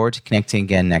and look forward to connecting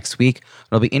again next week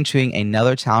when I'll be interviewing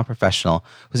another talent professional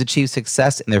who's achieved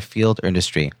success in their field or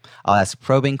industry. I'll ask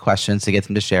probing questions to get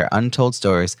them to share untold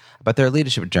stories about their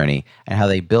leadership journey and how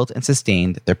they built and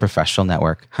sustained their professional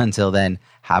network. Until then,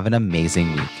 have an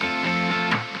amazing week.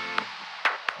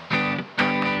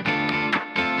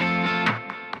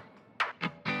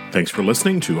 Thanks for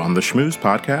listening to On the Schmooze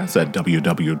podcast at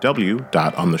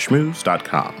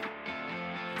www.ontheschmooze.com.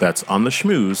 That's On the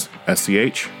Schmooze,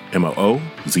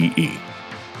 SCHMOOZE.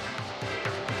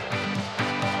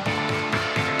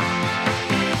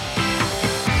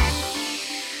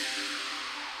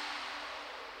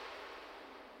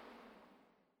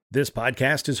 This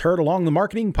podcast is heard along the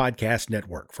Marketing Podcast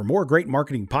Network. For more great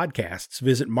marketing podcasts,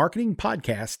 visit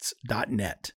marketingpodcasts.net.